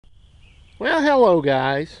Well, hello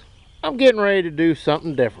guys. I'm getting ready to do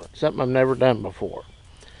something different, something I've never done before.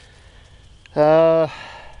 It's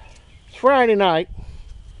Friday night.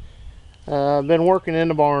 I've been working in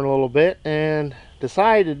the barn a little bit and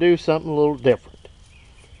decided to do something a little different.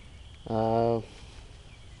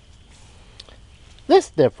 This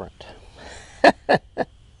different.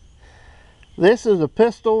 This is a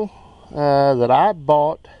pistol that I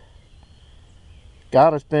bought.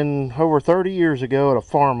 God, it's been over 30 years ago at a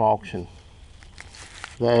farm auction.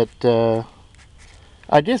 That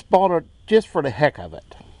I just bought it just for the heck of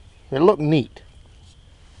it. It looked neat.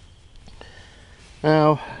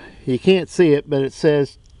 Now, you can't see it, but it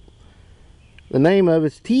says the name of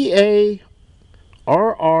it's Tarra.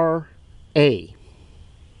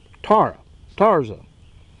 Tarza.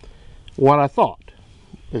 What I thought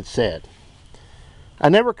it said. I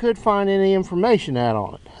never could find any information out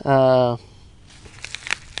on it.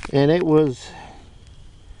 And it was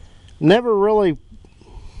never really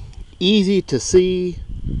easy to see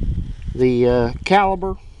the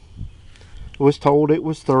caliber. I was told it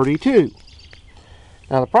was 32.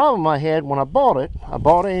 Now the problem I had when I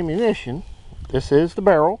bought ammunition. This is the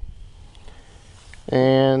barrel,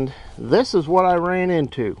 and this is what I ran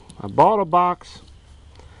into. I bought a box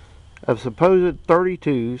of supposed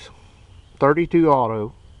 32s, 32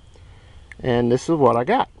 auto, and this is what I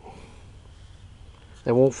got.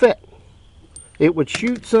 They won't fit. It would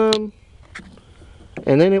shoot some,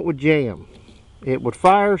 and then it would jam. It would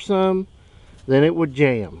fire some, then it would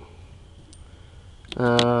jam.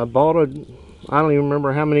 I don't even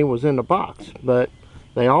remember how many was in the box, but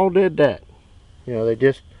they all did that. You know,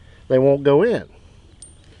 they won't go in.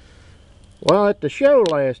 Well, at the show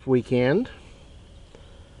last weekend,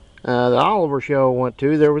 the Oliver show I went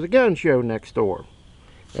to, there was a gun show next door.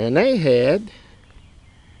 And they had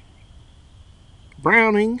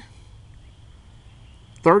Browning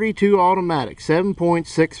 32 automatic,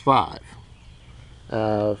 7.65.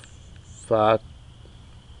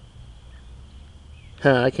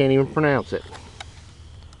 I can't even pronounce it.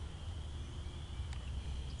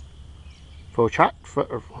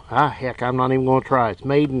 Heck, I'm not even going to try. It's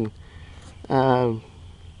made in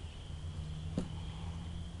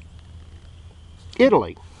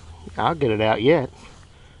Italy. I'll get it out yet.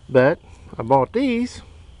 But I bought these,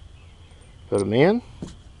 put them in,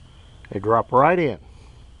 they drop right in.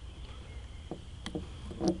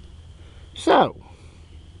 So,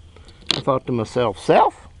 I thought to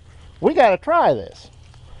myself, we got to try this.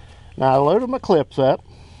 Now I loaded my clips up,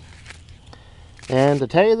 and to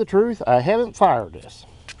tell you the truth, I haven't fired this.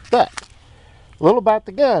 But, a little about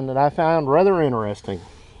the gun that I found rather interesting.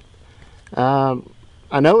 I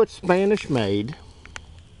know it's Spanish made,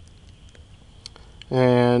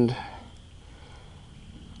 and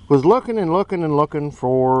was looking and looking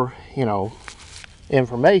for,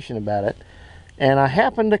 information about it. And I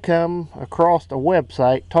happened to come across a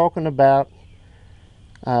website talking about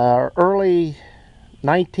early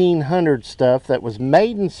 1900 stuff that was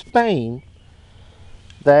made in Spain,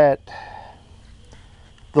 that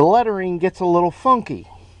the lettering gets a little funky.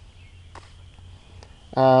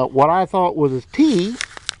 What I thought was a T,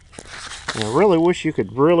 and I really wish you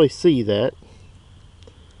could really see that,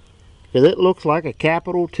 because it looks like a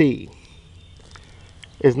capital T.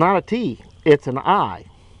 It's not a T, it's an I.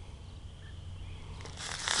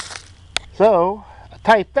 So I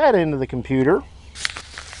typed that into the computer,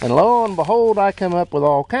 and lo and behold, I come up with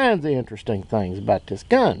all kinds of interesting things about this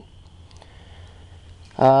gun.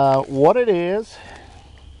 What it is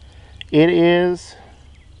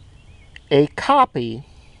a copy,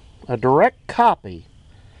 a direct copy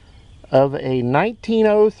of a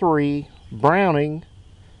 1903 Browning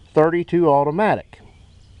 32 automatic.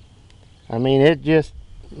 I mean, it just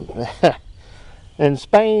in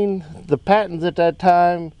Spain, the patents at that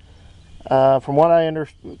time, from what I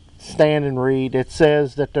understand and read, it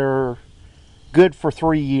says that they're good for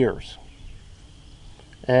 3 years.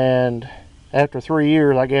 And after 3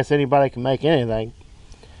 years, I guess anybody can make anything.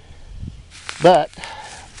 But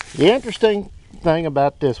the interesting thing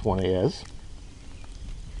about this one is,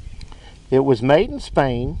 it was made in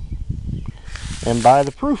Spain, and by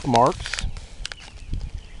the proof marks,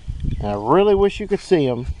 and I really wish you could see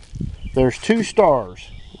them, there's 2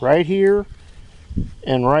 stars right here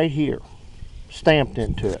and right here stamped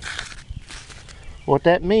into it. What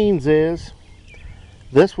that means is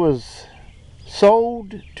this was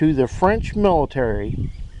sold to the French military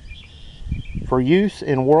for use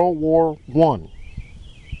in World War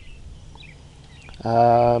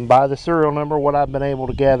I. By the serial number, what I've been able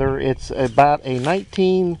to gather, it's about a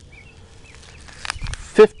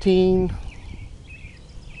 1915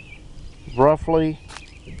 roughly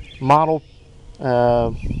model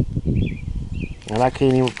and I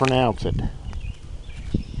can't even pronounce it.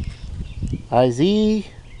 Izarra.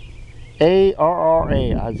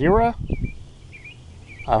 Izarra.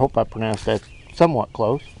 I hope I pronounced that somewhat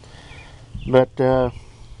close. But I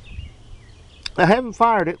haven't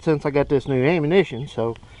fired it since I got this new ammunition,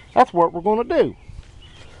 so that's what we're going to do.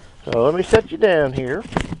 So let me set you down here.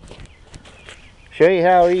 Show you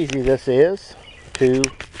how easy this is to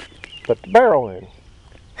put the barrel in.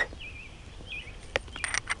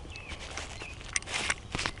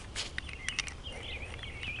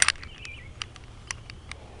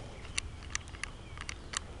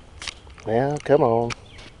 Now, come on.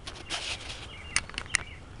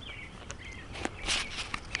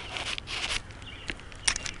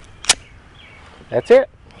 That's it.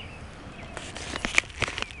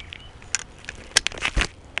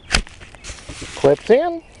 Clips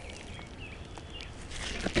in.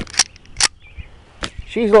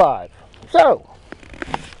 She's live. So,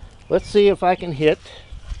 let's see if I can hit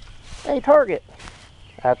a target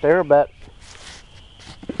out there about,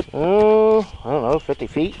 I don't know, 50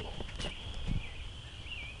 feet.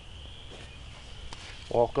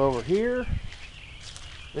 Walk over here.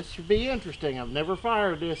 This should be interesting. I've never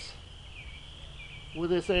fired this with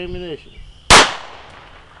this ammunition.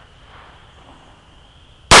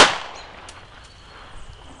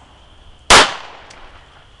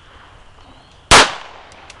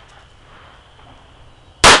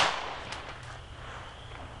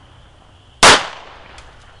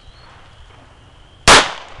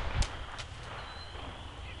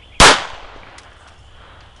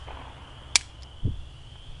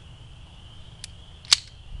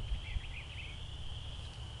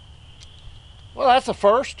 Well, that's a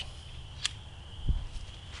first.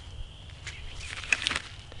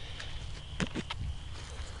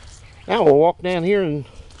 Now we'll walk down here and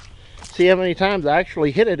see how many times I actually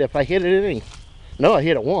hit it, if I hit it any. No, I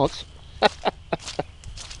hit it once.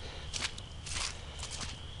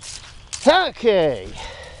 Okay.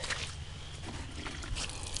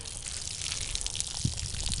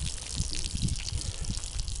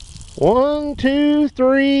 One, two,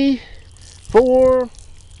 three, four.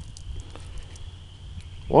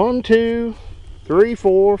 1, 2, 3,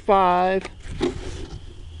 4, 5,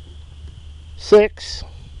 6.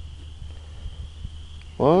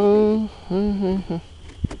 Well,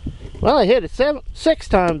 I hit it 6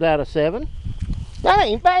 times out of 7. That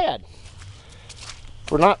ain't bad.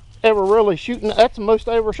 For not ever really shooting. That's the most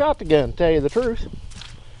I ever shot the gun, to tell you the truth.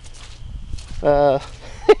 That's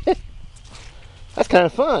kind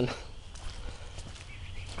of fun.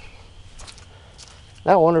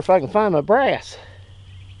 Now I wonder if I can find my brass.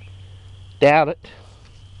 Doubt it.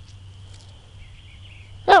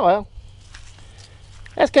 Oh well.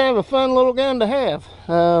 That's kind of a fun little gun to have.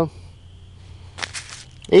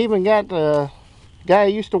 Even got the guy I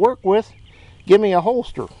used to work with give me a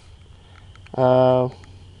holster.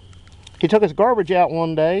 He took his garbage out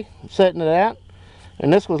one day, setting it out,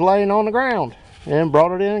 and this was laying on the ground, and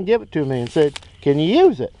brought it in and gave it to me and said, "Can you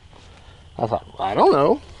use it?" I thought, well, I don't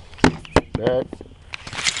know, but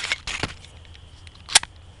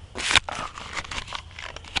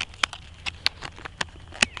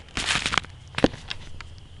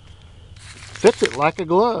fits it like a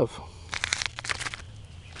glove.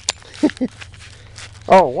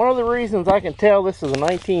 Oh, one of the reasons I can tell this is a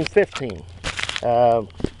 1915.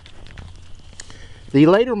 The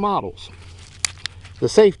later models, the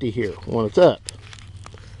safety here when it's up.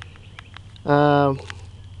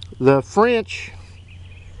 The French,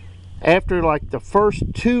 after like the first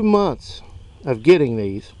 2 months of getting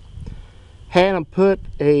these, had them put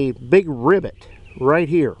a big rivet right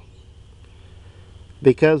here.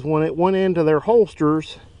 Because when it went into their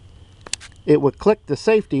holsters, it would click the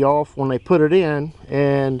safety off when they put it in,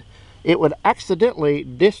 and it would accidentally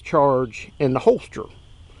discharge in the holster.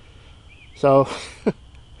 So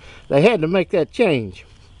they had to make that change.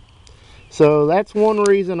 So that's one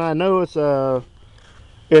reason I know it's an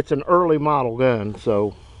early model gun.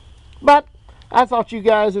 So, but I thought you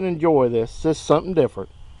guys would enjoy this. This is something different.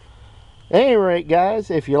 At any rate, guys,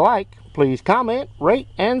 if you like, please comment, rate,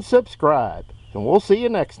 and subscribe. And we'll see you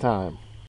next time.